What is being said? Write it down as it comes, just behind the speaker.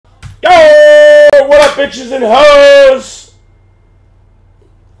bitches and hoes.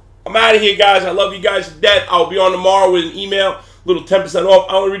 I'm out of here, guys. I love you guys to death. I'll be on tomorrow with an email. Little 10% off.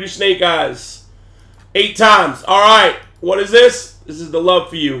 I only read your snake, guys. 8 times. All right. What is this? This is the love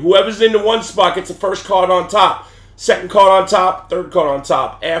for you. Whoever's in the one spot gets the first card on top. Second card on top. Third card on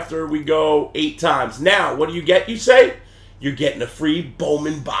top. After we go 8 times. Now, what do you get, you say? You're getting a free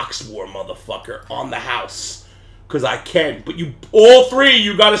Bowman box war, motherfucker, on the house. Because I can. But you, all 3,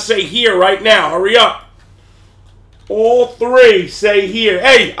 you got to say here right now. Hurry up. All 3 say here.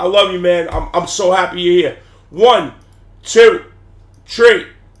 Hey, I love you, man. I'm so happy you're here. 1, 2, 3,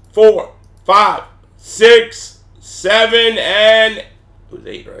 4, 5, 6, 7, and it was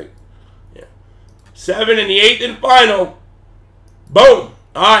 8, right? Yeah. 7 and the 8th and final. Boom.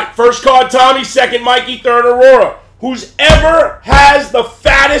 All right. First card, Tommy. Second, Mikey. Third, Aurora. Whoever has the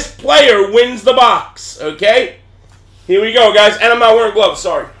fattest player wins the box. Okay? Here we go, guys. And I'm not wearing gloves.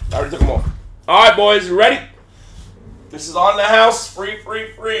 Sorry. I already took them off. All right, boys. You ready? This is on the house. Free,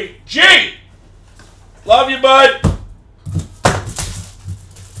 free, free. G! Love you, bud.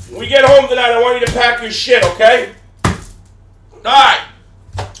 When we get home tonight, I want you to pack your shit, okay? All right.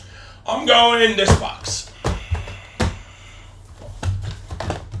 I'm going in this box.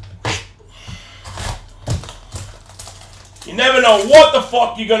 You never know what the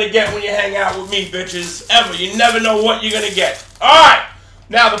fuck you're going to get when you hang out with me, bitches. Ever. You never know what you're going to get. All right.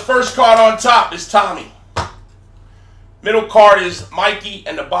 Now, the first card on top is Tommy. Middle card is Mikey,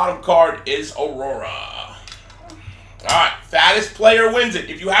 and the bottom card is Aurora. All right, fattest player wins it.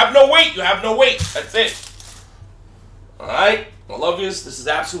 If you have no weight, you have no weight. That's it. All right, I love you. This is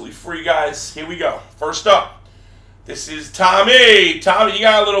absolutely free, guys. Here we go. First up, this is Tommy. Tommy, you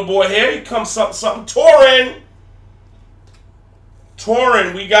got a little boy here. Here comes something. Torin.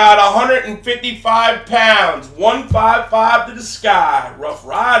 Torin, we got 155 pounds. 155 to the sky. Rough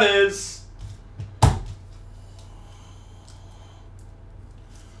Riders.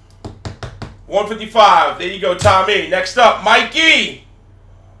 $155. There you go, Tommy. Next up, Mikey.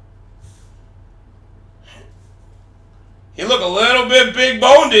 He look a little bit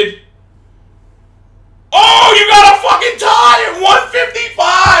big-boned. Oh, you got a fucking tie at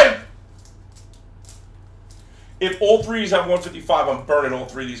 155. If all 3s have 155, I'm burning all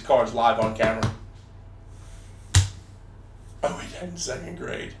 3 of these cards live on camera. Oh, we did in 2nd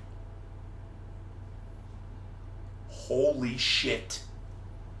grade. Holy shit.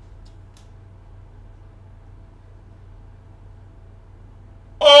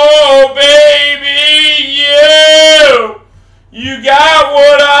 Oh, baby, you got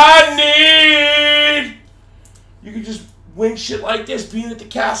what I need. You can just win shit like this being at the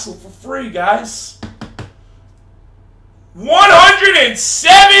castle for free, guys.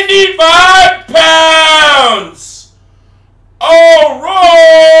 175 pounds. Aurora.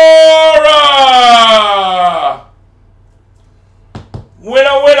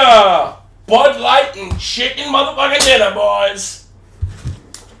 Winner, winner. Bud Light and chicken motherfucking dinner, boys.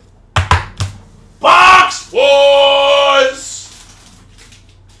 Box Wars!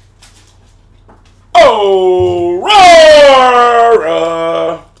 Aurora!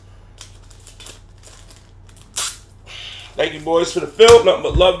 Thank you, boys, for the fill. Nothing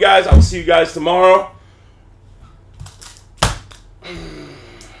but love, guys. I will see you guys tomorrow.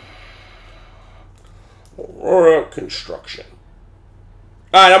 Aurora Construction.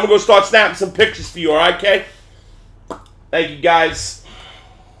 All right, I'm going to go start snapping some pictures for you, all right, Kay? Thank you, guys.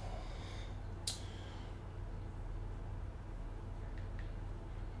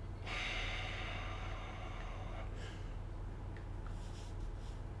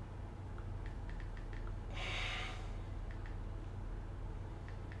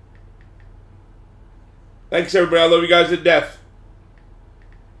 Thanks, everybody. I love you guys to death.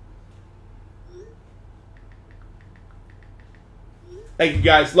 Thank you,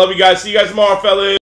 guys. Love you guys. See you guys tomorrow, fellas.